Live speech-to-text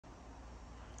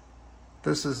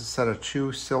This is a set of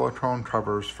 2 silicone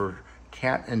covers for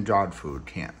cat and dog food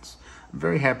cans. I'm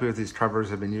very happy with these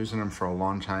covers. I've been using them for a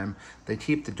long time. They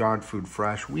keep the dog food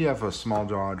fresh. We have a small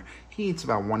dog. He eats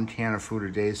about 1 can of food a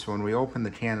day, so when we open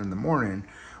the can in the morning,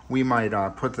 we might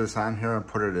put this on here and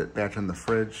put it back in the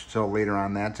fridge till later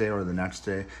on that day or the next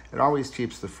day. It always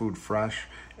keeps the food fresh,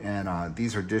 and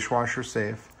these are dishwasher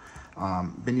safe.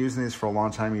 Been using these for a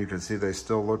long time. You can see they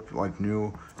still look like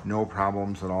new, no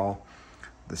problems at all.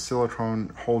 The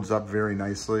silicone holds up very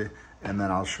nicely, and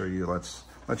then I'll show you, let's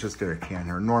just get a can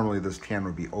here. Normally this can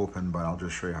would be open, but I'll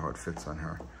just show you how it fits on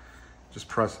here. Just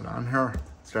press it on here.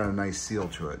 It's got a nice seal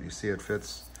to it. You see it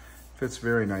fits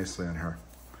very nicely on here.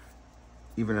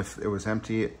 Even if it was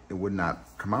empty, it would not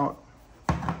come out.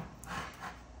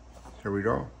 Here we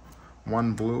go.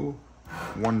 1 blue,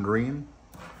 1 green.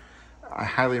 I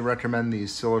highly recommend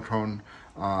these silicone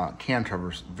can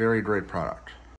covers. Very great product.